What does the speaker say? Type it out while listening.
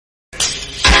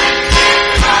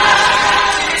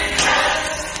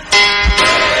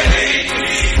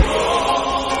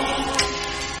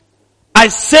I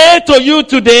say to you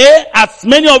today, as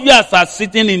many of you as are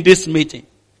sitting in this meeting,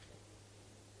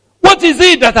 what is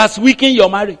it that has weakened your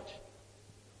marriage?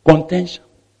 Contention.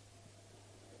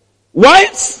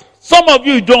 Wives, some of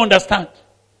you don't understand.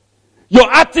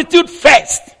 Your attitude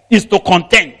first is to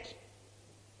contend.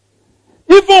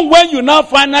 Even when you now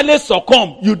finally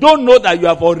succumb, you don't know that you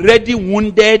have already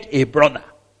wounded a brother.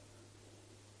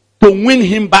 To win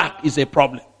him back is a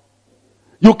problem.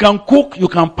 You can cook, you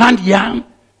can pound yam.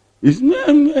 He said,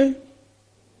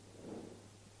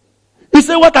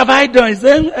 what have I done? He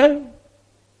said,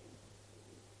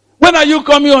 when are you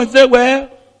coming on? He said, well,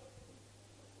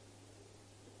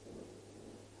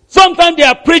 sometimes they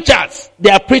are preachers.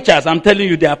 They are preachers. I'm telling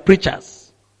you, they are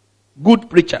preachers. Good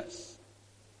preachers.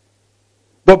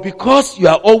 But because you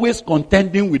are always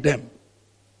contending with them,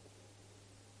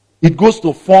 it goes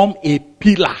to form a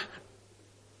pillar,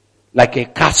 like a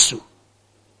castle.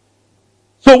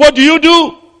 So what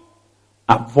do?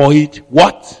 Avoid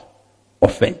what?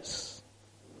 Offense.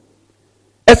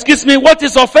 Excuse me, what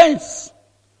is offense?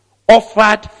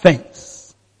 Offered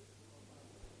fence.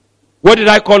 What did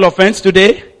I call offense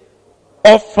today?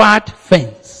 Offered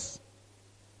fence.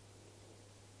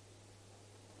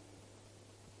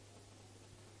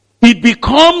 It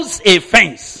becomes a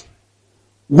fence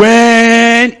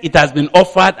when it has been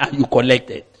offered and you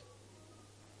collected.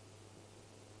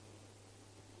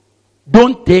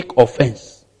 Don't take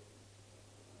offense.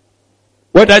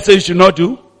 What did I say you should not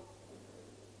do?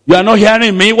 You are not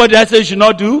hearing me. What did I say you should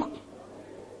not do?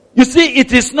 You see,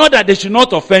 it is not that they should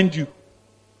not offend you.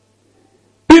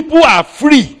 People are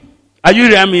free, are you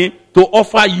hearing me, to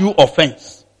offer you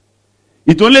offense.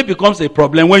 It only becomes a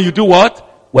problem when you do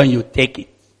what? When you take it.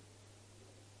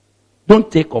 Don't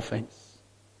take offense.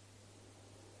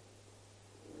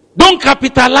 Don't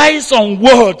capitalize on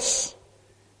words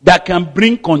that can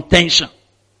bring contention.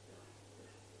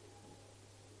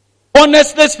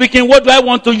 Honestly speaking, what do I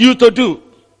want you to do?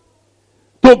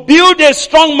 To build a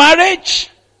strong marriage?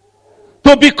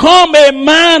 To become a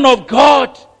man of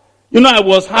God? You know, I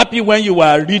was happy when you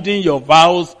were reading your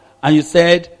vows and you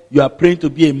said you are praying to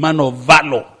be a man of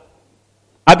valor.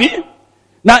 Abi?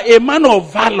 Now, a man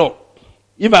of valor,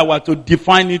 if I were to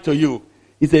define it to you,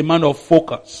 is a man of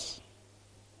focus.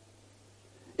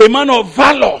 A man of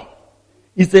valor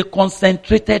is a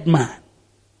concentrated man.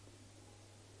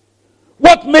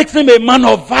 What makes him a man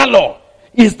of valor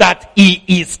is that he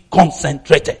is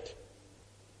concentrated.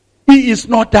 He is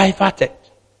not diverted.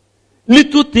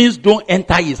 Little things don't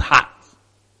enter his heart.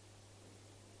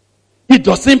 He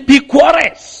doesn't pick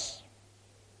quarrels.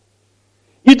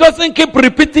 He doesn't keep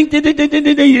repeating, he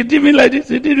did me like this,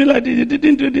 he did me like this, he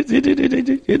didn't do this, he did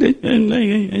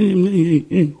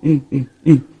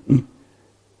it.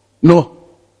 No.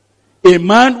 A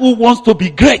man who wants to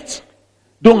be great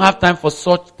don't have time for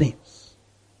such things.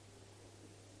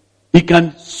 He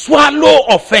can swallow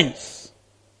offense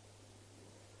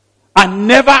and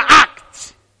never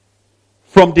act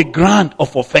from the ground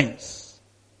of offense.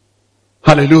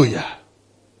 Hallelujah.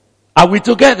 Are we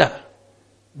together?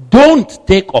 Don't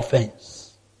take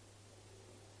offense.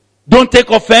 Don't take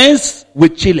offense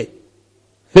with Chile.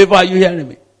 Favor, are you hearing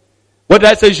me? What did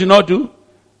I say you should not do?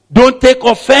 Don't take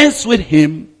offense with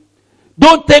him.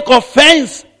 Don't take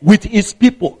offense with his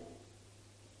people.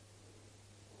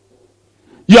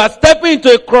 You are stepping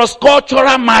into a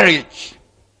cross-cultural marriage.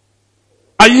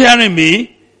 Are you hearing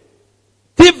me?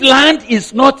 Tiv land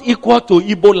is not equal to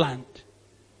Igbo land.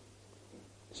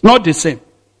 It's not the same.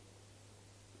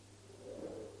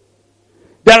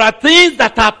 There are things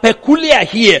that are peculiar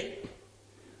here.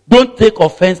 Don't take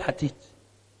offense at it.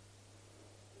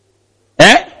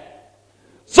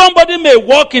 Somebody may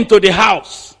walk into the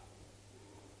house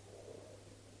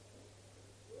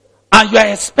and you are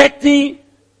expecting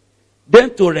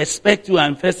them to respect you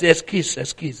and first say,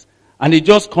 excuse. And it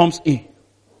just comes in.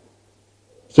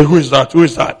 So who is that? Who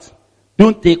is that?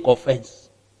 Don't take offense.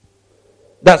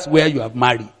 That's where you have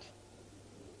married.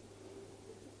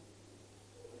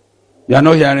 You are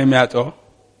not hearing me at all?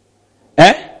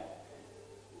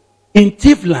 In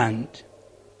Tivland,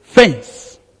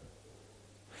 fence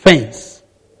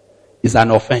is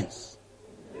an offense.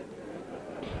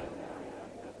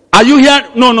 Are you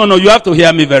here? No, you have to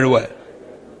hear me very well.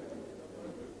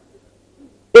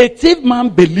 A thief man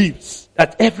believes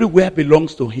that everywhere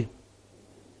belongs to him,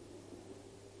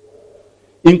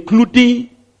 including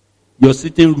your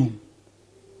sitting room.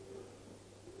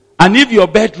 And if your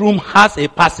bedroom has a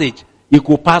passage, you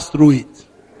could pass through it.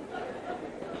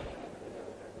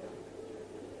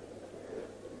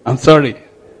 I'm sorry.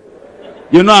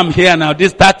 You know I'm here now.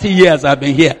 These 30 years I've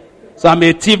been here. So I'm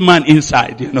a thief man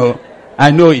inside, you know.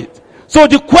 I know it. So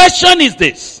the question is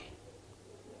this.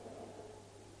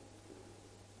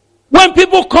 When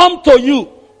people come to you,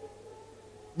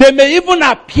 they may even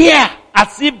appear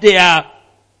as if they are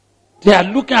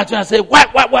looking at you and say, why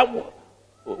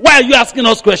are you asking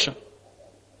us questions?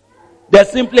 They're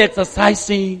simply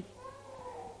exercising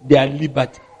their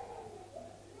liberty.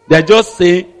 They just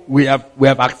say, we have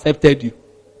accepted you.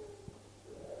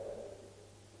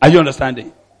 Are you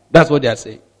understanding? That's what they are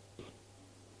saying.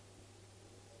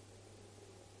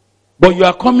 But you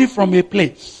are coming from a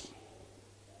place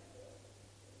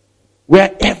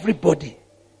where everybody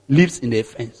lives in a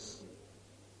fence.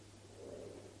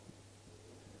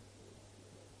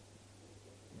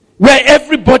 Where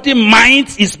everybody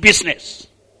minds his business.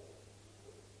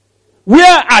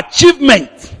 Where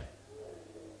achievement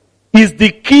is the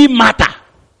key matter.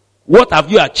 What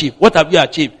have you achieved? What have you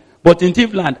achieved? But in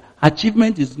Tivland,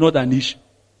 achievement is not an issue.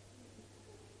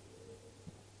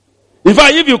 In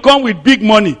fact, if you come with big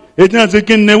money, what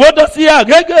does he have?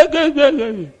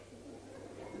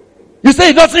 You say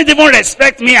he doesn't even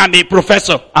respect me, I'm a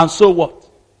professor. And so what?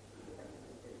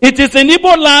 It is in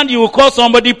Igbo land, you will call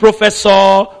somebody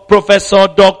professor,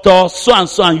 doctor, so and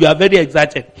so, and you are very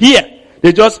excited. Here,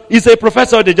 he's a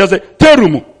professor, they just say,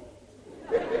 Terumu.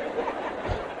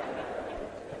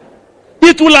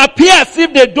 It will appear as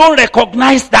if they don't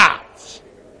recognize that.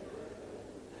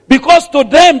 Because to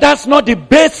them, that's not the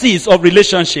basis of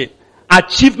relationship.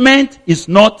 Achievement is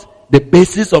not the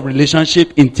basis of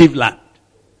relationship in Tivland.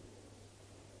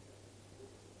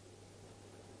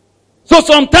 So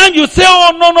sometimes you say,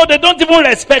 oh, no, they don't even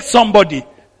respect somebody.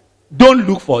 Don't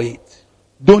look for it.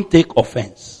 Don't take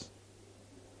offense.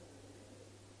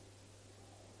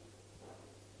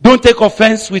 Don't take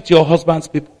offense with your husband's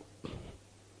people.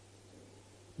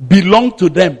 Belong to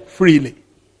them freely.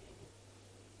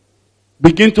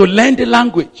 Begin to learn the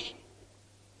language.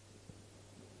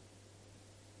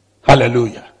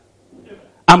 Hallelujah.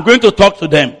 I'm going to talk to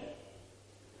them,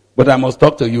 but I must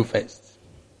talk to you first.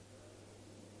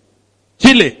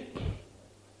 Chile,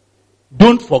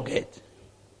 don't forget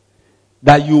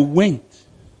that you went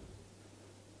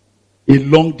a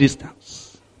long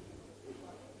distance.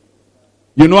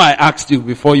 You know, I asked you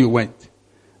before you went.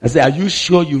 I said, are you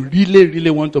sure you really, really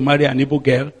want to marry an Igbo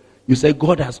girl? You said,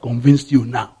 God has convinced you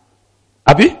now.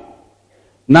 Abi?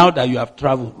 Now that you have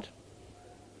traveled.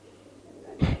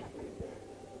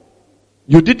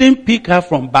 You didn't pick her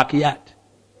from backyard.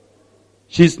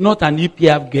 She's not an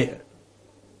EPF girl.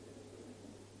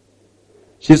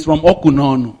 She's from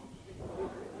Okunonu.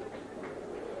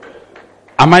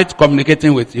 Am I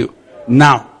communicating with you?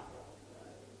 Now,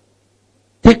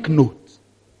 take note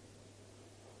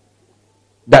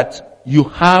that you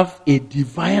have a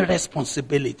divine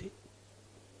responsibility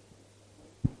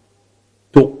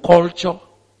to culture,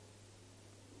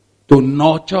 to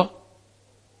nurture,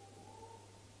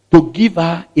 to give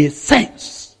her a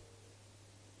sense,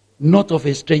 not of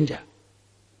a stranger.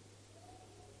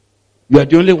 You are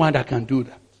the only one that can do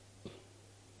that.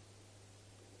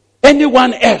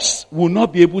 Anyone else will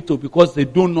not be able to because they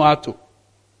don't know how to.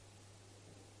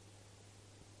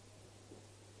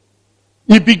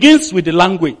 It begins with the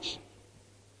language.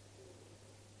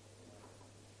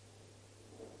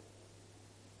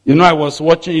 You know, I was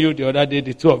watching you the other day,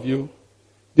 the two of you.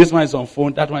 This one is on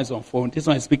phone, that one is on phone. This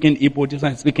one is speaking Igbo, this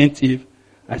one is speaking Tiv.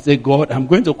 I say, God, I'm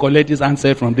going to collect this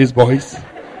answer from these boys.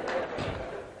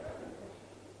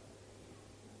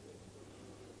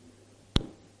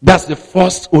 That's the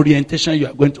first orientation you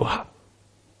are going to have.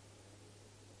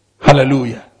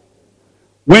 Hallelujah.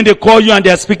 When they call you and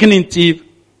they are speaking in Tiv,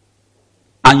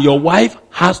 and your wife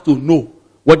has to know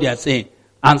what they are saying,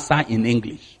 answer in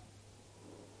English.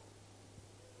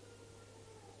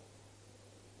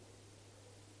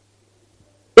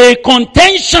 A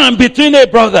contention between a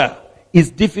brother is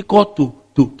difficult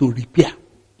to repair.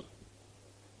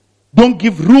 Don't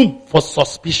give room for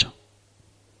suspicion.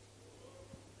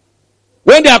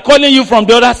 When they are calling you from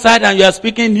the other side and you are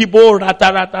speaking Igbo,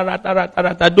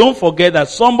 rata, don't forget that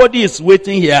somebody is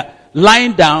waiting here,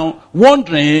 lying down,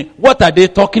 wondering what are they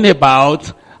talking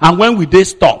about and when will they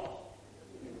stop.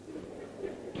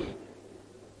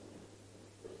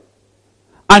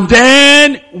 And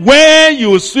then when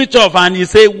you switch off and you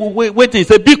say, wait, he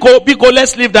say, Biko,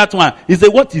 let's leave that one. He say,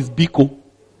 what is Biko?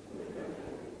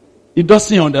 He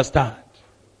doesn't understand.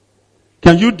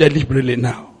 Can you deliberately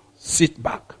now sit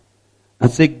back and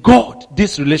say, God,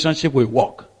 this relationship will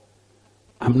work.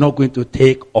 I'm not going to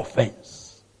take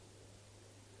offense.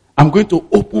 I'm going to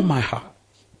open my heart.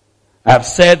 I have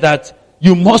said that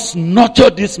you must nurture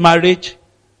this marriage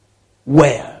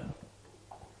well.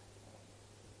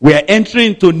 We are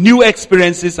entering into new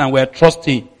experiences and we are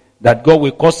trusting that God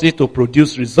will cause it to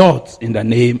produce results in the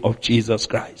name of Jesus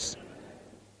Christ.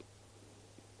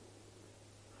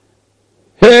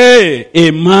 Hey, a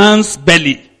man's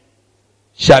belly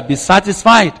shall be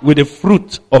satisfied with the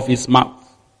fruit of his mouth,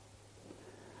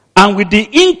 and with the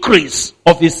increase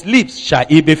of his lips shall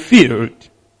he be filled.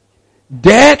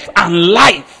 Death and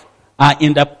life are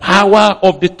in the power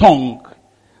of the tongue,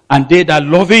 and they that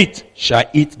love it shall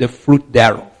eat the fruit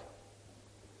thereof.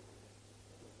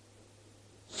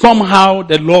 Somehow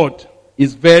the Lord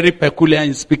is very peculiar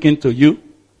in speaking to you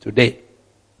today.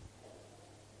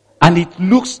 And it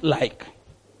looks like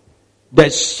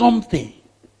there's something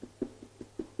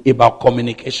about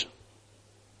communication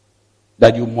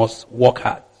that you must work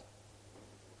at.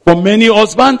 For many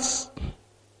husbands,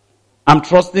 I'm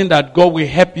trusting that God will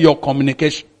help your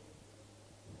communication.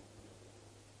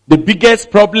 The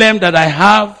biggest problem that I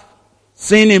have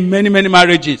seen in many, many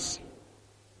marriages,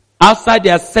 outside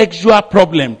their sexual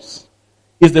problems,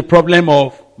 is the problem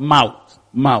of mouth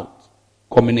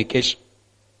communication.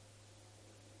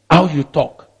 How you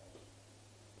talk.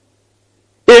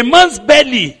 A man's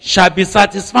belly shall be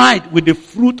satisfied with the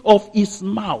fruit of his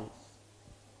mouth.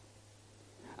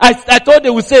 I thought they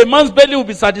would say a man's belly will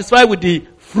be satisfied with the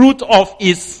fruit of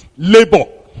his labor.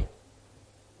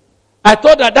 I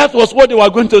thought that was what they were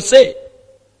going to say.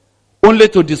 Only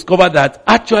to discover that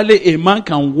actually a man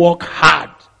can work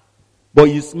hard, but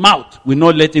his mouth will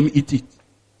not let him eat it.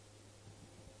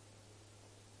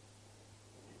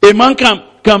 A man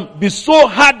can be so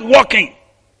hard working,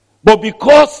 but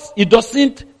because he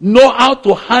doesn't know how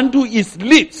to handle his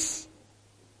lips,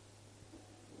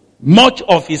 much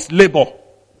of his labor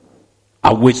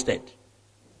are wasted.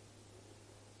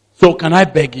 So can I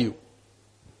beg you,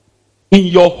 in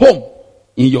your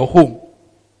home,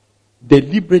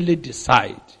 deliberately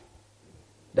decide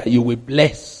that you will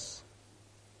bless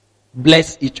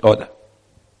each other.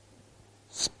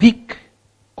 Speak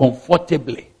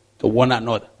comfortably to one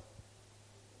another.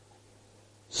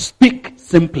 Speak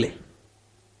simply.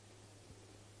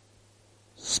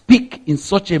 Speak in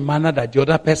such a manner that the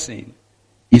other person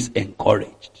is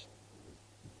encouraged.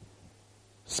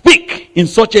 Speak in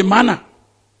such a manner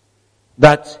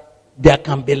that there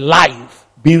can be life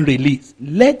being released.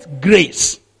 Let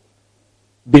grace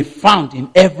be found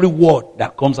in every word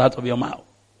that comes out of your mouth.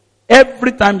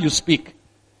 Every time you speak,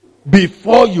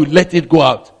 before you let it go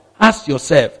out, ask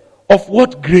yourself, of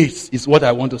what grace is what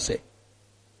I want to say?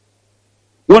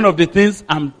 One of the things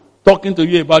I'm talking to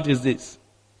you about is this.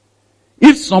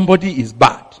 If somebody is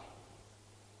bad,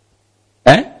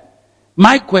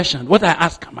 my question, what I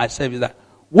ask myself is that,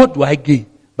 what do I gain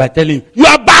by telling him, you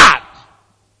are bad?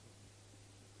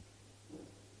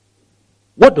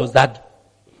 What does that do?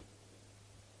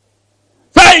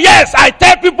 Say, yes, I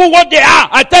tell people what they are.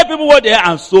 I tell people what they are,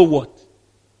 and so what?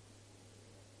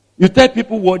 You tell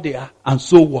people what they are, and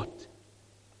so what?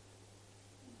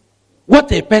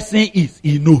 What a person is,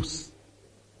 he knows.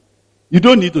 You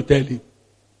don't need to tell him.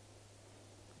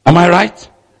 Am I right?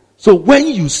 So when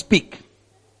you speak,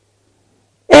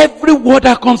 every word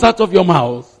that comes out of your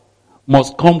mouth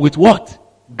must come with what?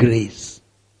 Grace.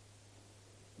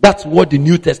 That's what the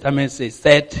New Testament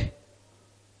said,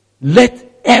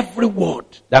 let every word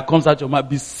that comes out of your mouth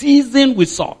be seasoned with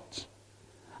salt,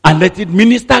 and let it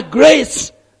minister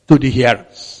grace to the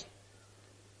hearers.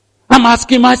 I'm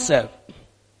asking myself,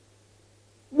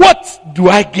 what do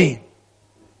I gain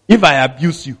if I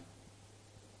abuse you?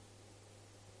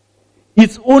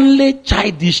 It's only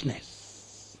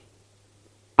childishness.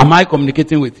 Am I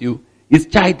communicating with you? It's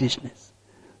childishness.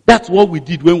 That's what we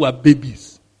did when we were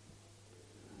babies.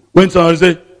 When someone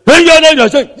said, hey, I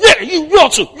say, yeah, you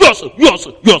also.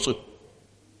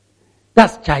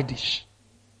 That's childish.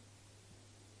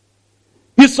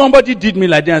 If somebody did me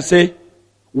like that and say,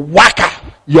 waka,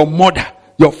 your mother,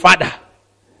 your father,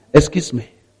 excuse me.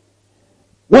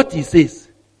 What he says,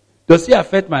 does he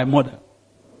affect my mother?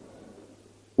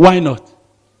 Why not?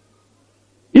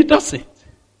 It doesn't.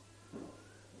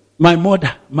 My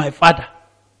mother, my father,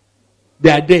 they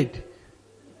are dead.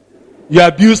 You are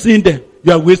abusing them.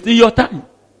 You are wasting your time.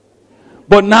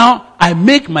 But now I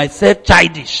make myself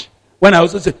childish when I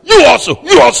also say, you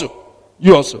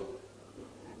also.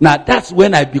 Now that's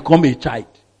when I become a child.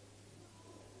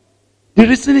 The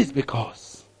reason is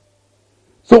because,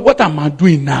 so what am I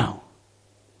doing now?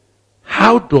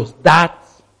 How does that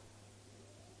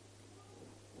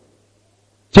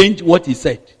change what he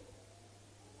said?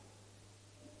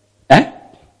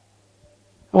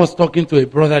 I was talking to a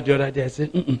brother the other day. I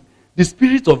said, the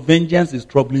spirit of vengeance is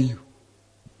troubling you.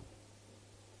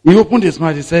 He opened his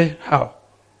mouth. He said, how?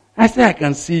 I said, I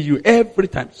can see you every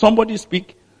time. Somebody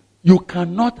speak. You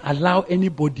cannot allow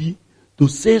anybody to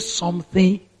say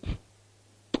something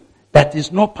that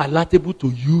is not palatable to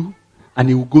you, and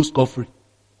he will go scot-free.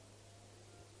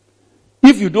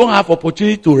 If you don't have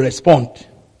opportunity to respond,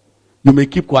 you may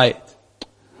keep quiet.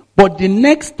 But the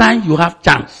next time you have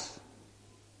chance,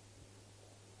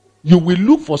 you will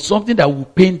look for something that will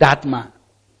pain that man.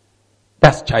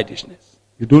 That's childishness.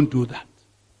 You don't do that.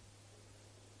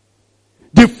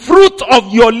 The fruit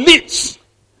of your lips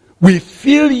will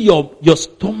fill your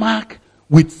stomach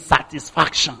with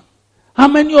satisfaction. How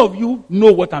many of you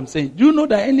know what I'm saying? Do you know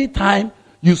that anytime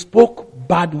you spoke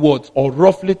bad words or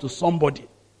roughly to somebody,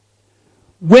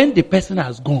 when the person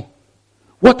has gone,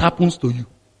 what happens to you?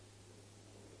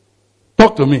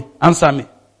 Talk to me. Answer me.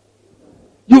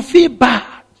 You feel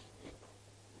bad.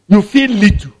 You feel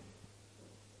little.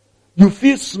 You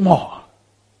feel small.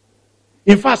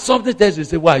 In fact, something tells you,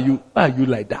 say, why are you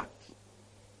like that?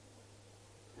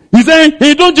 He said,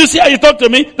 hey, don't you see how he talked to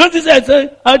me? Don't you see I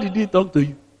said, how did he talk to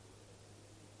you?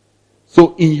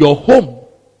 So in your home,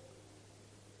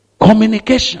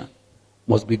 communication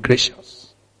must be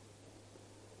gracious.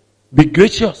 Be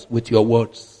gracious with your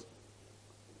words.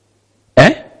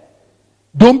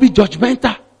 Don't be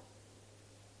judgmental.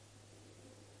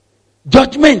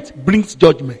 Judgment brings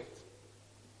judgment.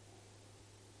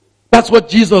 That's what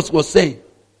Jesus was saying.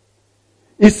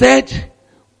 He said,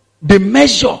 the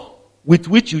measure with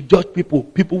which you judge people,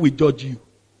 people will judge you.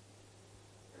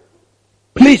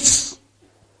 Please,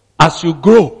 as you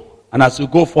grow and as you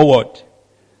go forward,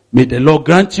 may the Lord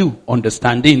grant you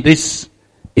understanding this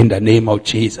in the name of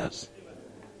Jesus.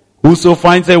 Whoso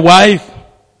finds a wife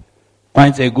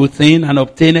finds a good thing and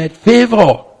obtaineth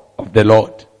favor of the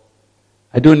Lord.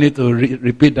 I don't need to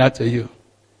repeat that to you.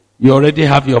 You already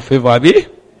have your favor, Abi?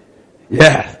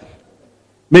 Yeah.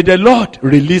 May the Lord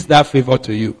release that favor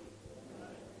to you.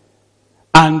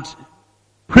 And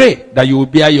pray that you will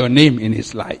bear your name in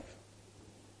his life.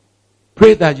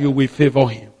 Pray that you will favor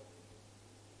him.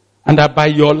 And that by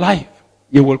your life,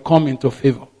 you will come into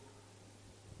favor.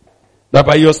 That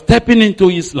by your stepping into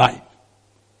his life,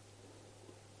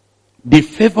 the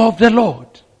favor of the Lord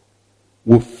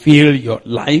will fill your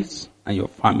lives and your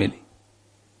family.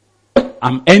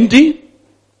 I'm ending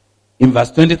in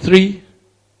verse 23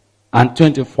 and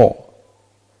 24.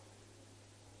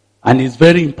 And it's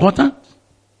very important.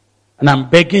 And I'm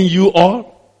begging you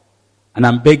all, and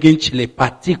I'm begging Chile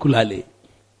particularly,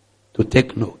 to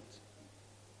take note.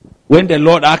 When the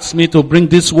Lord asks me to bring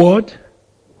this word,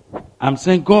 I'm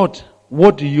saying, God,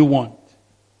 what do you want?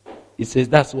 He says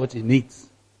that's what he needs.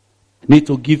 I need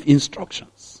to give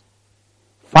instructions.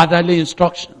 Fatherly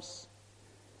instructions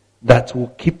that will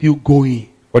keep you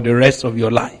going for the rest of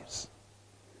your lives.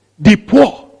 The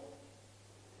poor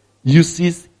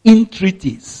uses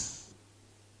entreaties,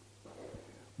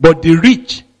 but the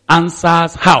rich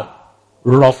answers how?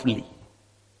 Roughly.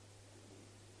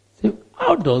 So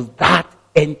how does that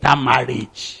enter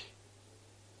marriage?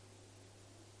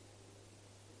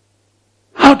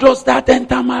 How does that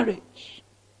enter marriage?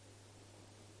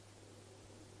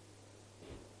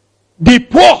 The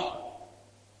poor.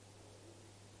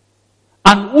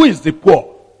 And who is the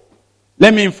poor?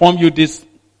 Let me inform you this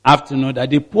afternoon that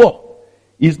the poor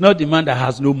is not the man that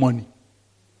has no money.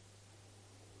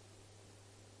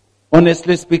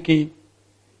 Honestly speaking,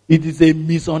 it is a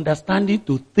misunderstanding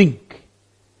to think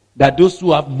that those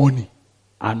who have money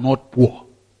are not poor.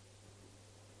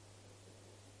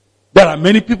 There are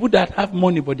many people that have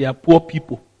money, but they are poor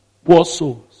people, poor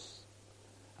souls.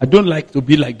 I don't like to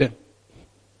be like them.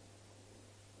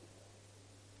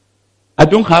 I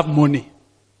don't have money,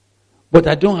 but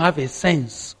I don't have a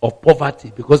sense of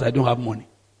poverty because I don't have money.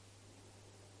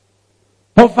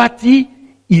 Poverty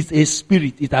is a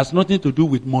spirit. It has nothing to do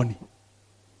with money.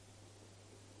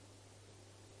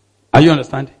 Are you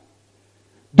understanding?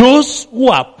 Those who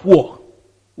are poor,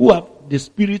 who have the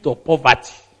spirit of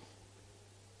poverty,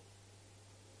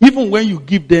 even when you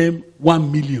give them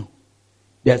 1 million,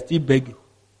 they are still begging.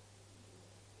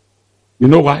 You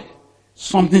know why?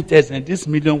 Something tells them this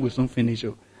million will soon finish.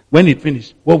 When it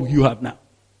finishes, what will you have now?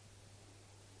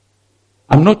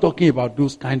 I'm not talking about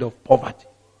those kind of poverty.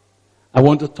 I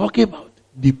want to talk about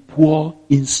the poor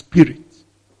in spirit.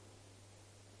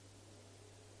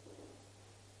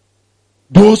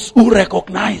 Those who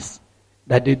recognize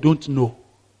that they don't know.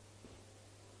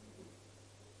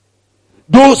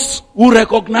 Those who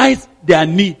recognize their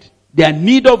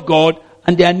need of God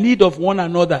and their need of one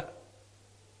another.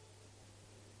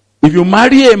 If you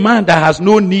marry a man that has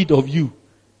no need of you,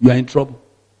 you are in trouble.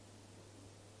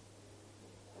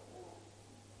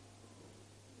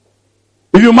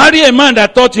 If you marry a man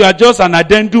that thought you are just an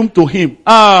addendum to him,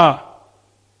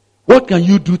 what can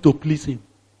you do to please him?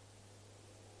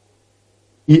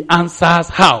 He answers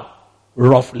how?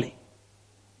 Roughly.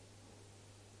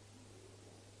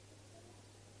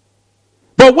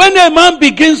 But when a man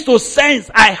begins to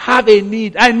sense, I have a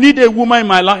need, I need a woman in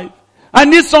my life, I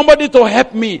need somebody to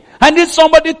help me, I need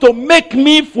somebody to make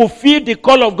me fulfill the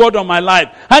call of God on my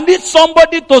life, I need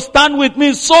somebody to stand with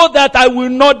me so that I will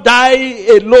not die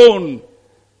alone,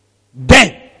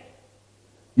 then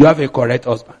you have a correct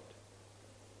husband.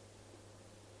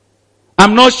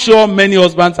 I'm not sure many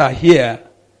husbands are here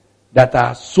that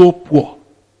are so poor.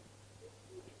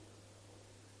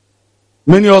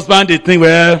 Many husbands, they think,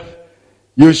 well,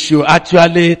 you should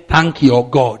actually thank your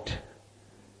God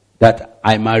that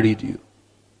I married you.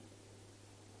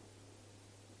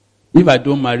 If I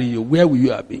don't marry you, where will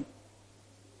you have been?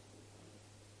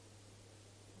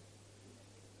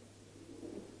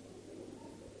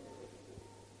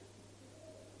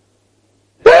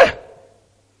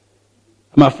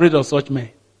 I'm afraid of such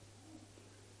men.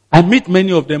 I meet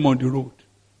many of them on the road.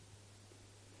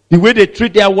 The way they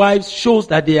treat their wives shows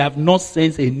that they have not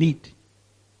sensed a need.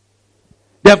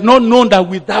 They have not known that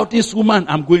without this woman,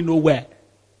 I'm going nowhere.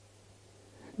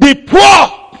 The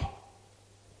poor,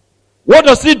 what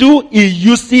does he do? He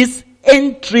uses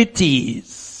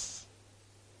entreaties.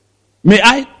 May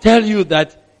I tell you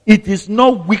that it is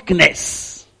not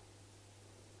weakness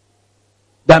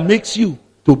that makes you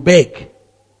to beg.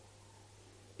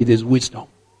 It is wisdom.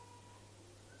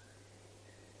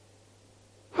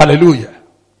 Hallelujah.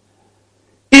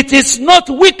 It is not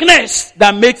weakness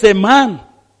that makes a man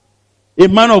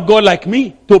of God like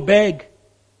me, to beg.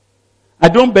 I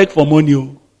don't beg for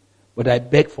money, but I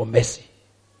beg for mercy.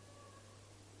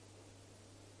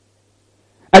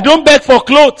 I don't beg for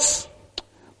clothes,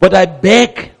 but I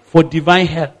beg for divine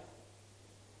help.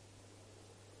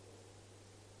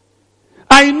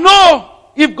 I know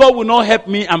if God will not help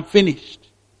me, I'm finished.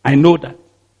 I know that.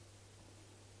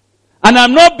 And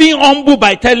I'm not being humble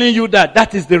by telling you that.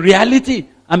 That is the reality.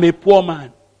 I'm a poor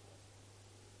man.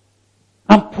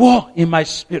 I'm poor in my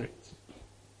spirit.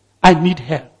 I need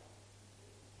help.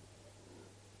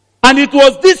 And it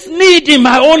was this need in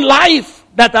my own life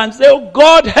that I'm saying, oh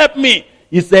God, help me.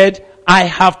 He said, I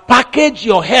have packaged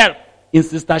your help in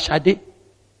Sister Shade.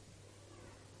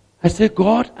 I said,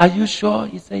 God, are you sure?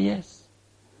 He said, yes.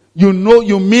 You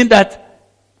mean that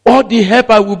all the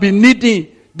help I will be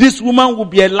needing, this woman will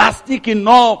be elastic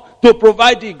enough to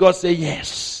provide it? God said,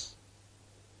 yes.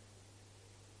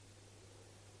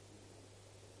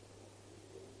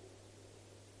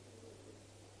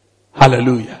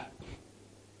 Hallelujah.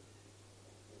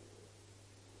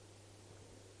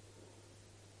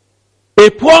 A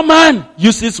poor man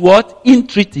uses what?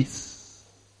 Entreaties.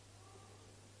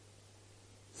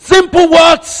 Simple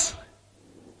words.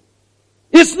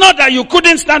 It's not that you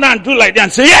couldn't stand and do like that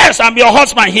and say, yes, I'm your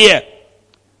husband here.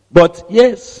 But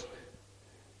yes,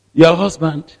 your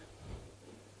husband.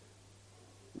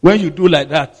 When you do like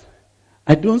that,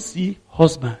 I don't see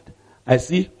husband. I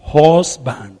see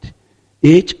husband.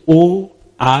 H-O-R-S-E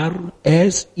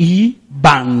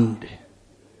band.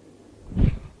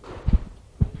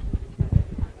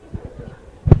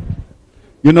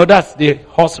 You know that's the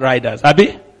horse riders,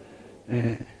 Abi?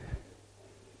 May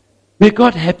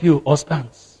God help you,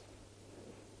 husbands.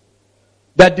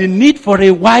 That the need for a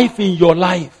wife in your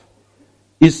life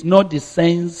is not the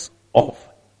sense of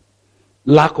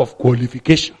lack of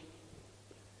qualification.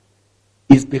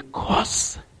 It's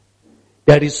because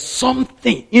there is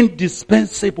something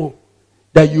indispensable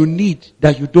that you need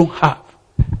that you don't have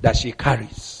that she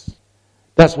carries.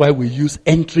 That's why we use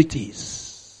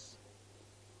entreaties.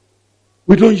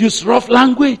 We don't use rough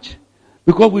language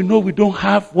because we know we don't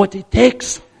have what it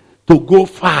takes to go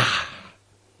far.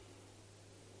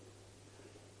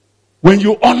 When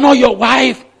you honor your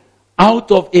wife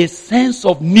out of a sense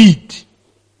of need,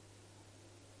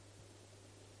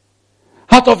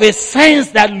 out of a sense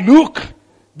that, look,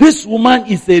 this woman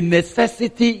is a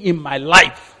necessity in my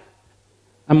life,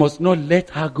 I must not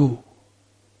let her go.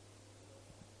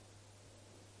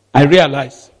 I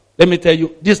realize, let me tell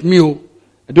you, this meal,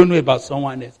 I don't know about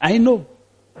someone else. I know.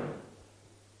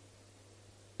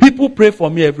 People pray for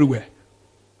me everywhere.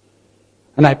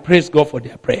 And I praise God for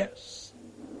their prayers.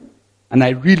 And I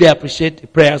really appreciate the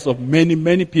prayers of many,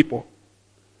 many people.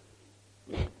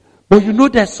 But you know,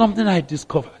 there's something I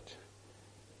discovered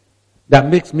that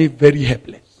makes me very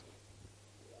helpless.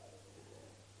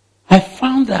 I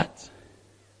found that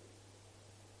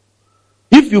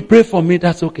if you pray for me,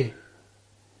 that's okay.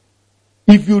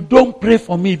 If you don't pray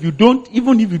for me,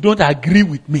 even if you don't agree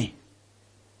with me,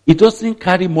 it doesn't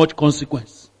carry much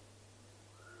consequence.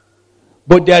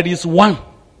 But there is one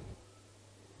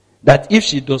that if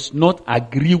she does not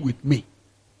agree with me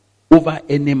over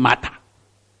any matter,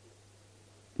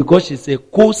 because she's a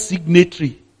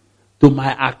co-signatory to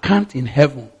my account in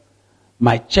heaven,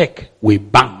 my check will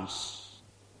bounce.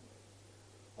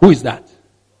 Who is that?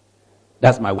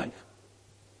 That's my wife.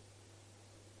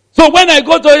 So when I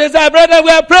go to her, they say, brother,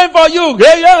 we are praying for you.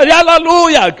 Hey,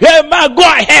 hallelujah. Hey, man, go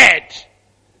ahead.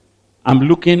 I'm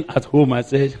looking at home. I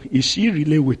said, is she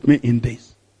really with me in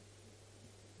this?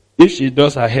 If she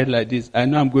does her head like this, I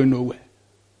know I'm going nowhere.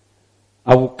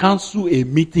 I will cancel a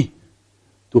meeting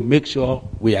to make sure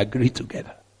we agree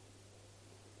together.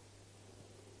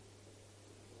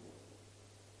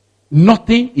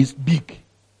 Nothing is big.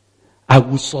 I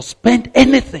will suspend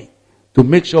anything to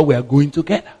make sure we are going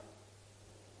together.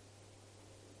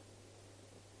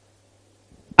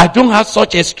 I don't have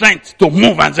such a strength to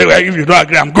move and say, well, if you don't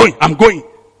agree, I'm going.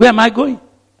 Where am I going?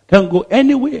 I can't go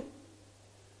anywhere.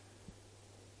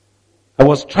 I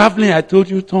was traveling, I told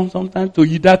you, Tom, sometimes to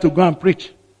Ida to go and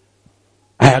preach.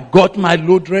 I had got my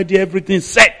load ready, everything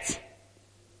set.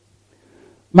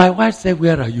 My wife said,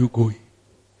 where are you going?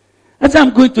 I said,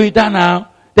 I'm going to Ida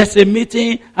now. There's a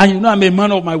meeting, and you know I'm a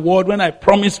man of my word. When I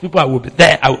promise people I will be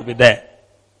there, I will be there.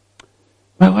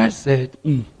 My wife said,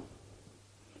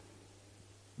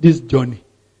 this journey,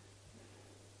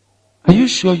 are you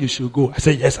sure you should go? I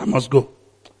said, yes, I must go.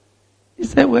 He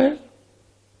said, well,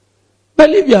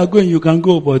 if you are going, you can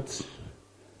go, but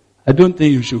I don't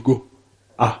think you should go.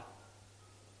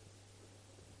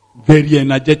 Very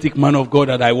energetic man of God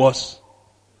that I was.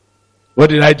 What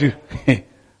did I do?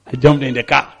 I jumped in the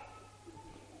car.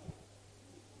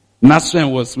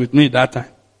 Naswen was with me that time.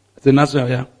 I said, Naswen,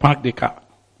 yeah, park the car.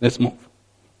 Let's move.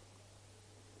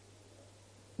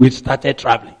 We started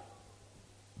traveling.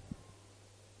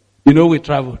 You know, we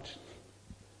traveled.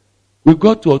 We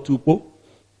got to Otupo.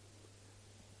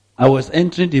 I was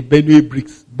entering the Benue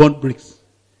bricks, burnt bricks.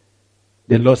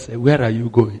 The Lord said, where are you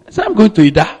going? I said, I'm going to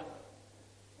Ida.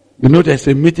 You know, there's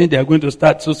a meeting, they are going to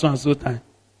start so and so time.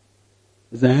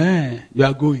 He said, you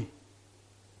are going.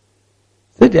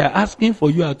 He said, they are asking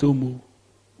for you at home.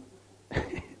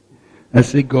 I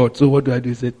said, God, so what do I do?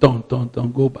 He said, turn,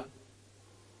 go back.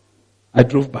 I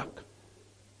drove back.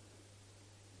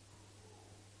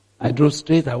 I drove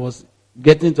straight. I was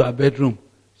getting to her bedroom.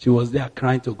 She was there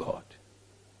crying to God.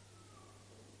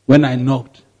 When I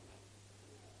knocked,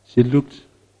 she looked,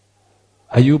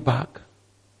 are you back?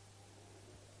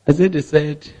 I said, they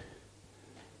said,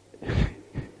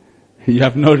 you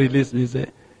have not released me. He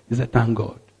said, thank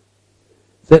God.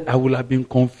 He said, I would have been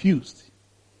confused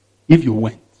if you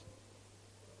went.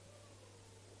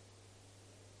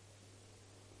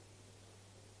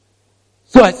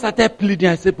 So I started pleading.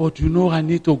 I said, but you know I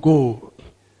need to go.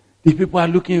 The people are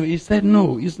looking. He said,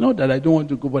 no, it's not that I don't want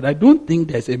to go, but I don't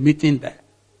think there's a meeting there.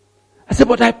 I said,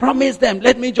 but I promised them,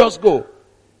 let me just go.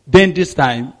 Then this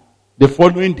time, the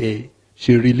following day,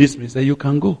 she released me. Said, you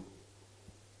can go.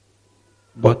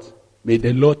 But may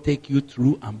the Lord take you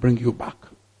through and bring you back.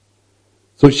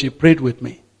 So she prayed with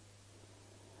me.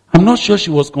 I'm not sure she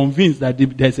was convinced that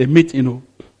there's a meeting.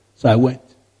 So I went.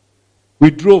 We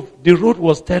drove. The road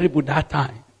was terrible that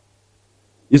time.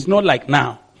 It's not like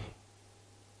now.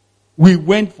 We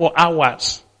went for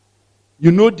hours.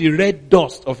 You know the red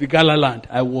dust of Igala land.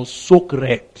 I was soaked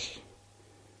red.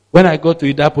 When I got to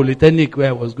Ida Polytechnic where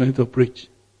I was going to preach,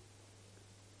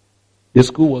 the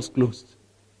school was closed.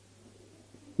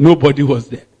 Nobody was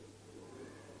there.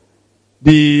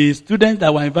 The students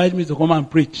that were invited me to come and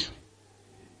preach,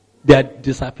 they had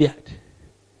disappeared.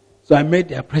 So I made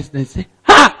their president say,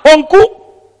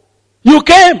 Uncle, you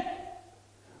came.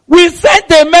 We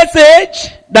sent a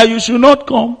message that you should not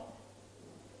come.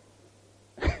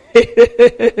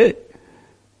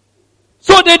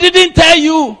 So they didn't tell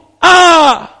you.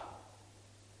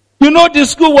 You know the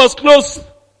school was closed.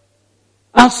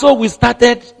 And so we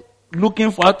started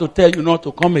looking for her to tell you not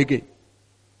to come again.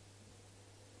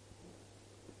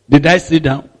 Did I sit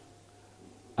down?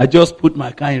 I just put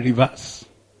my car in reverse.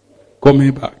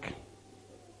 Coming back.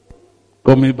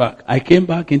 I came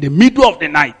back in the middle of the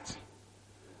night.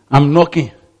 I'm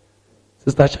knocking.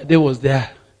 Sister Shade was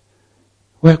there.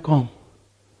 Welcome.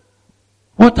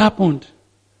 What happened?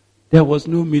 There was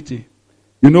no meeting.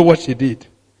 You know what she did?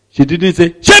 She didn't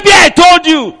say, Shebi, I told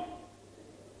you.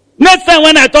 Next time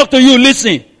when I talk to you,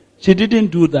 listen. She didn't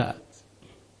do that.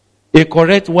 A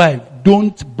correct wife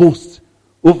don't boast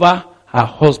over her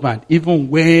husband even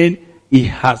when he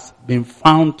has been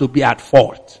found to be at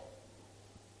fault.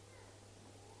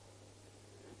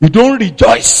 You don't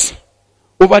rejoice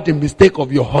over the mistake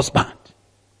of your husband.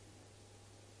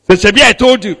 Say, Shebi, I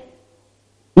told you.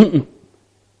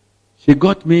 She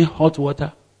got me hot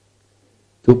water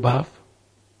to bath.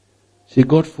 She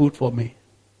got food for me.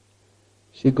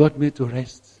 She got me to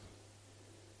rest.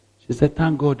 She said,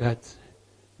 thank God that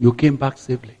you came back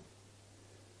safely.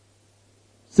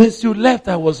 Since you left,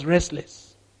 I was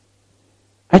restless.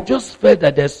 I just felt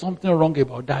that there's something wrong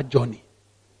about that journey.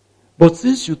 But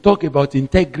since you talk about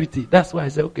integrity, that's why I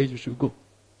said, okay, you should go.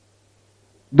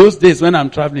 Those days when I'm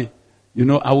traveling,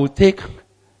 I will take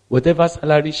whatever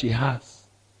salary she has.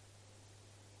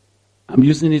 I'm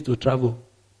using it to travel.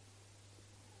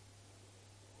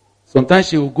 Sometimes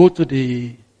she will go to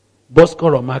the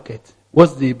Boskoro market.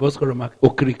 What's the Boskoro market?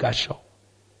 Okrika shop.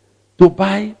 To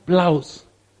buy blouse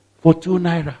for 2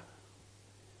 naira.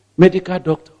 Medical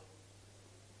doctor.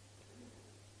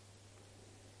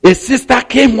 A sister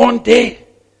came one day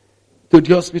to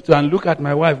the hospital and looked at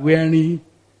my wife wearing,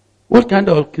 what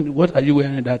are you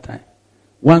wearing at that time?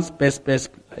 One space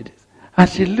like this. And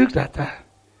she looked at her,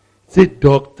 said,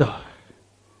 doctor,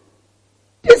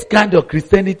 this kind of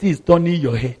Christianity is turning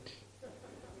your head.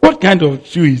 What kind of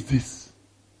shoe is this?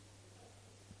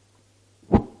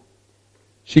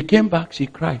 She came back, she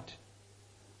cried.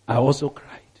 I also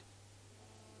cried.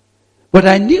 But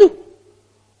I knew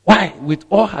why, with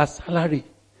all her salary,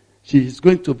 she is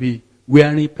going to be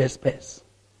wearing pespes.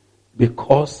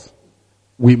 Because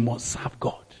we must serve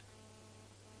God.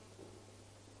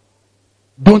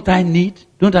 Don't I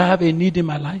have a need in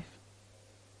my life?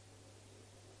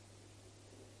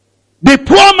 The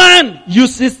poor man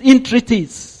uses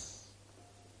entreaties.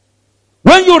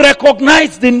 When you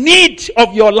recognize the need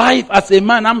of your life as a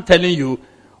man, I'm telling you,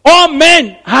 all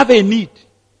men have a need.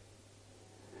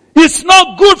 It's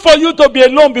not good for you to be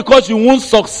alone because you won't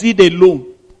succeed alone.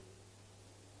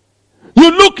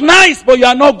 You look nice, but you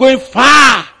are not going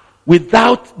far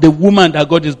without the woman that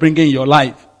God is bringing in your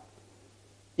life.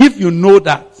 If you know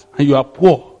that and you are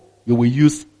poor, you will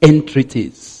use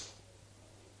entreaties.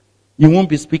 You won't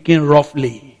be speaking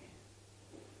roughly.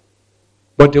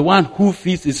 But the one who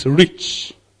feels is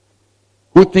rich,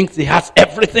 who thinks he has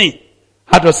everything,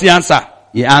 how does he answer?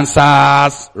 He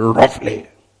answers roughly.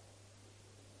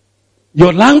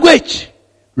 Your language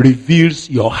reveals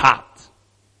your heart.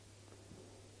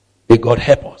 May God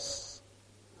help us.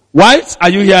 Wives, are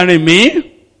you hearing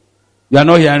me? You are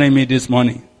not hearing me this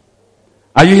morning.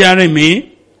 Are you hearing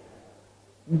me?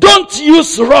 Don't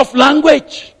use rough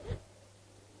language.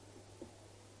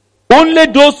 Only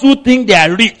those who think they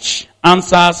are rich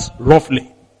answers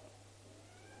roughly.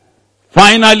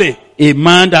 Finally, a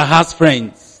man that has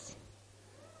friends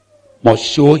must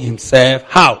show himself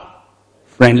how?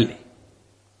 Friendly.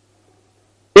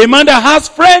 A man that has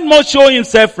friends must show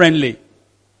himself friendly.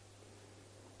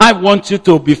 I want you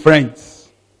to be friends.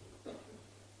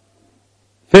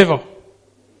 Favor,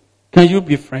 can you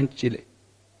befriend Chile?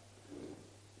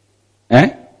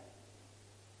 Would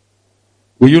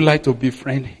you like to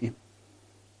befriend him?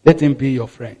 Let him be your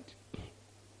friend.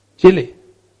 Chile,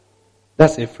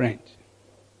 that's a friend.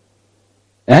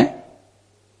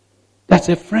 That's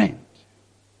a friend.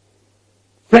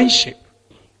 Friendship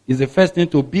is the first thing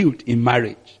to build in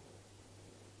marriage.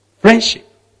 Friendship.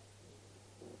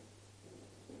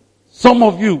 Some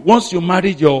of you, once you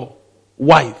married your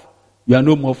wife, you are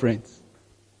no more friends.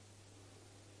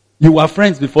 You were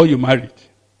friends before you married.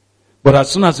 But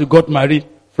as soon as you got married,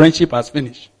 friendship has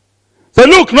finished. Say,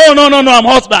 look, no, I'm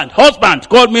husband. Husband,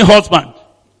 call me husband.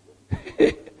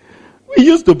 We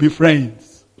used to be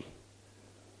friends.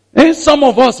 And some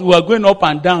of us were going up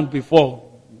and down before,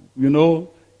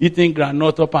 eating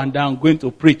granite up and down, going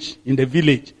to preach in the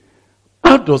village.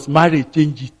 How does marriage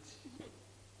change it?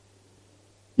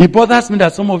 It bothers me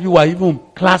that some of you were even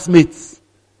classmates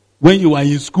when you were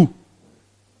in school.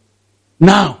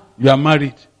 Now, you are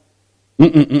married.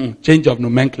 Change of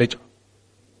nomenclature.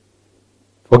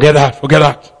 Forget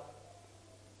that.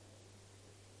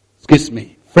 Excuse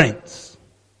me. Friends.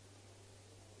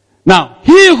 Now,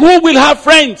 he who will have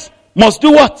friends must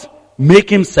do what?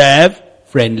 Make himself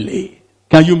friendly.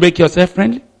 Can you make yourself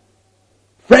friendly?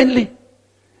 Friendly.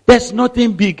 There's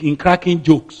nothing big in cracking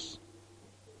jokes.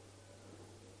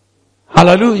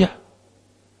 Hallelujah.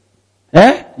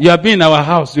 You have been in our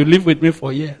house. You live with me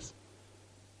for years.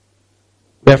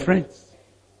 We are friends.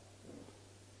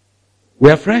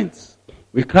 We are friends.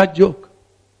 We crack joke.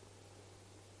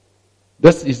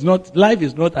 Life is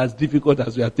not as difficult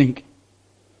as we are thinking.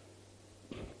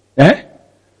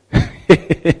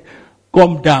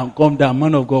 Calm down,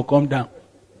 man of God, calm down.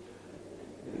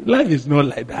 Life is not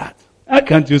like that. How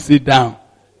can't you sit down,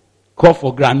 call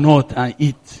for granite and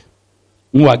eat?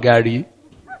 Mwagari.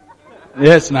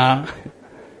 Yes, now.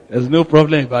 There's no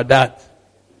problem about that.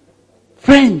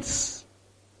 Friends.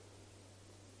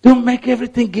 Don't make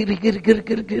everything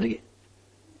giri.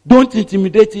 Don't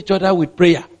intimidate each other with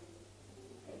prayer.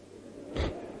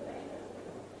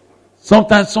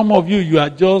 Sometimes some of you are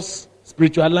just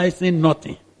spiritualizing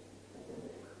nothing.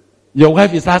 Your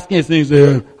wife is asking,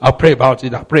 saying, I'll pray about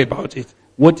it, I'll pray about it.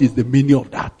 What is the meaning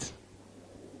of that?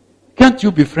 Can't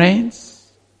you be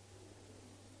friends?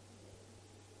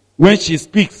 When she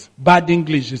speaks bad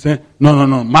English, you say, no,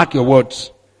 mark your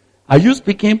words. Are you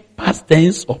speaking past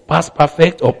tense or past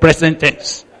perfect or present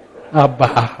tense?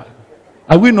 Abba.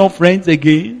 Are we not friends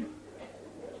again?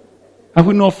 Are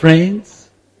we not friends?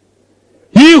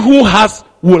 He who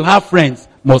will have friends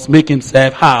must make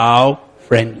himself how?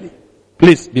 Friendly.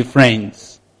 Please be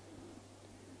friends.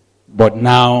 But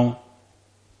now,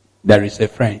 there is a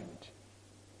friend.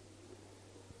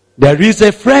 There is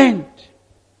a friend.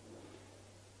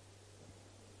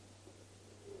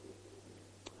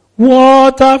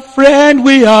 What a friend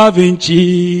we have in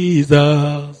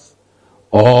Jesus.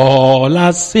 All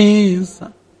our sins.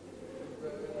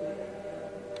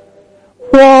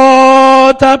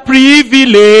 What a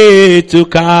privilege to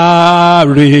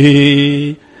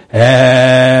carry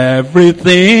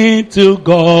everything to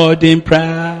God in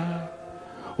prayer.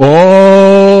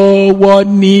 Oh, what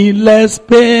needless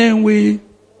pain we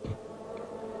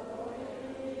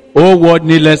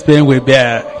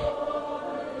bear.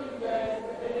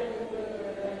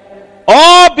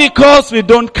 All because we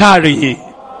don't carry.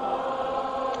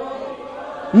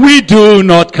 We do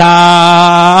not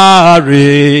carry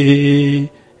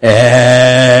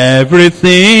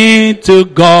everything to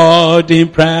God in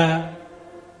prayer.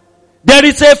 There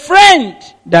is a friend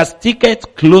that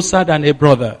sticketh closer than a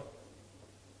brother.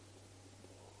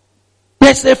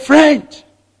 There's a friend.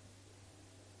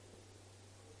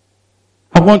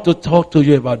 I want to talk to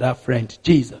you about that friend,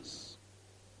 Jesus.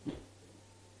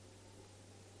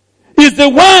 He's the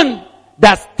one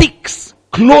that sticks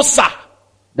closer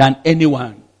than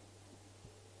anyone.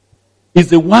 He's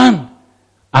the one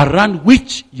around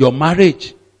which your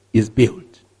marriage is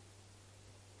built.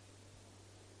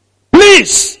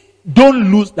 Please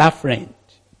don't lose that friend.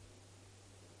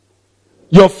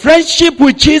 Your friendship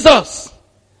with Jesus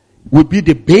will be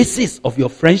the basis of your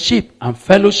friendship and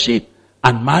fellowship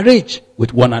and marriage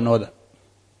with one another.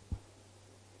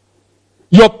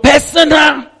 Your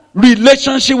personal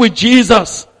relationship with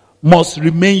Jesus must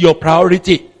remain your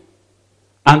priority.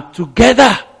 And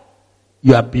together,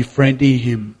 you are befriending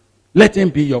him. Let him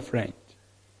be your friend.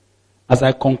 As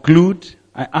I conclude,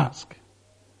 I ask,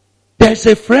 there's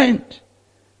a friend.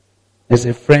 There's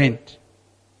a friend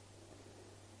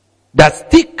that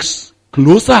sticks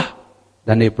closer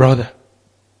than a brother.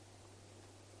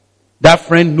 That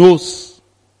friend knows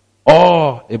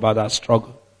all about our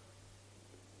struggle.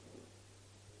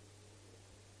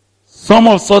 Some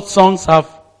of such songs have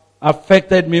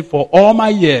affected me for all my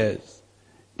years.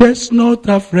 There's not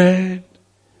a friend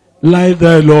like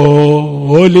the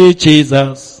Lord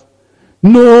Jesus.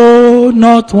 No,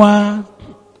 not one.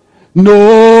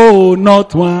 No,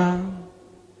 not one.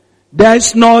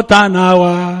 There's not an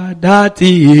hour that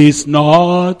he is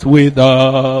not with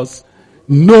us.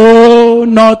 No,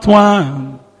 not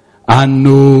one. And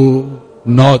no,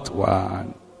 not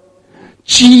one.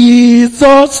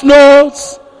 Jesus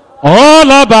knows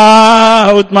all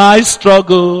about my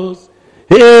struggles.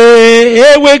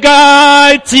 Hey, we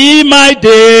guide till my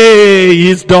day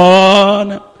is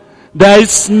done. There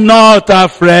is not a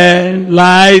friend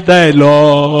like the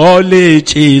Lord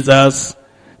Jesus.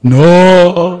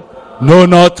 No, no,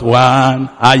 not one.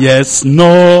 Ah, yes,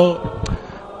 no.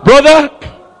 Brother,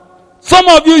 some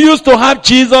of you used to have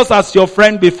Jesus as your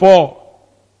friend before.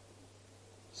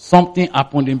 Something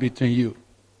happened in between you.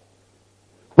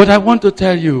 But I want to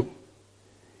tell you,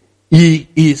 he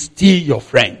is still your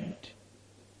friend.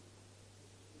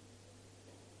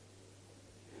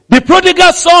 The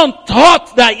prodigal son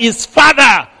thought that his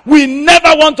father will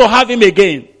never want to have him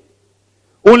again.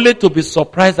 Only to be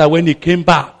surprised that when he came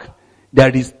back,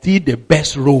 there is still the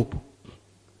best robe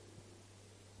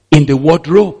in the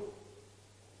wardrobe.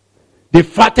 The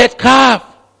fatted calf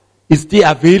is still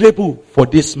available for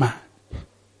this man.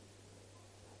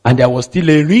 And there was still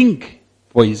a ring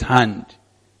for his hand,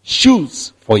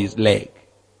 shoes for his leg.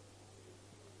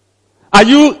 Are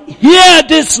you here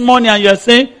this morning and you're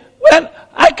saying, well,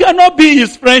 I cannot be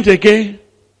his friend again.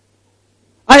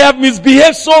 I have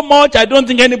misbehaved so much, I don't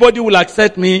think anybody will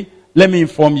accept me. Let me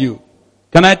inform you.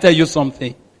 Can I tell you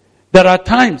something? There are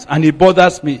times, and it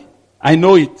bothers me. I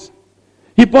know it.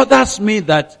 It bothers me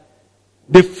that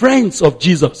the friends of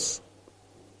Jesus,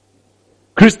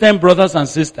 Christian brothers and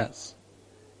sisters,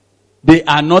 they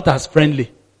are not as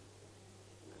friendly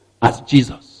as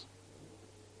Jesus.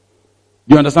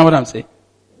 Do you understand what I'm saying?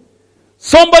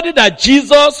 Somebody that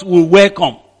Jesus will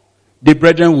welcome, the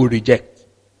brethren will reject.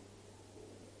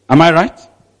 Am I right?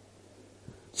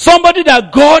 Somebody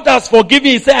that God has forgiven,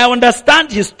 he said, I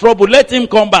understand his trouble, let him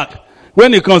come back.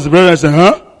 When he comes, the brother says,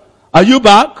 huh? Are you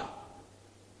back?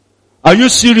 Are you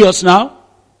serious now?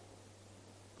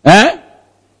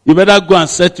 You better go and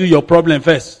settle your problem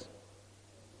first.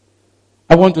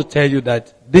 I want to tell you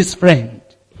that this friend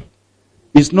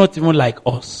is not even like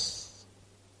us.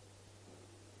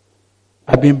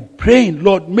 I've been praying,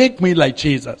 Lord, make me like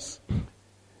Jesus.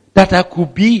 That I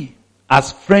could be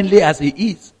as friendly as he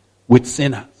is with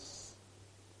sinners.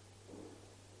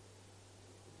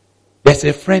 There's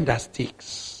a friend that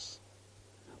sticks.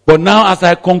 But now as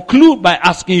I conclude by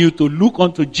asking you to look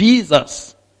unto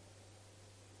Jesus,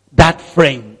 that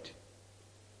friend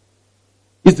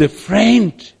is a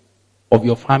friend of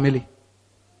your family.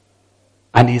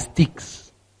 And he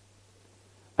sticks.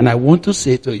 And I want to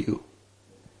say to you,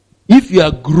 if you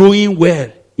are growing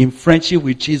well in friendship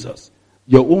with Jesus,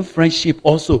 your own friendship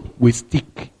also will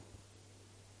stick.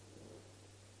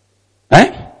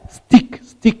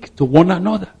 Stick to one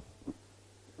another.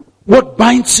 What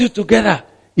binds you together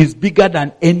is bigger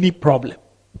than any problem.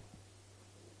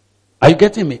 Are you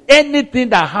getting me? Anything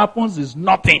that happens is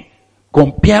nothing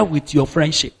compared with your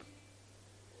friendship.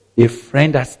 A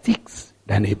friend that sticks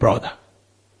than a brother.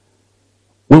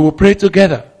 We will pray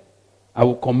together. I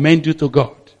will commend you to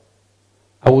God.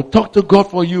 I will talk to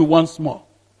God for you once more.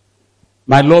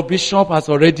 My Lord Bishop has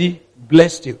already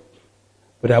blessed you.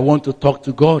 But I want to talk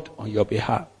to God on your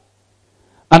behalf.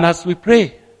 And as we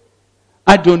pray,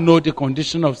 I don't know the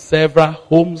condition of several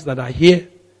homes that are here.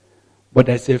 But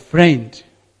there's a friend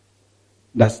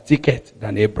that sticketh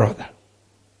than a brother.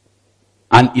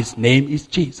 And his name is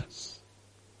Jesus.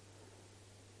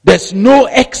 There's no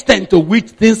extent to which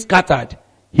things scattered,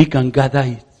 he can gather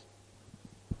it.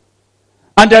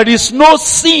 And there is no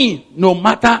sin, no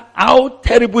matter how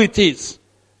terrible it is.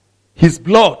 His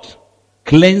blood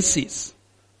cleanses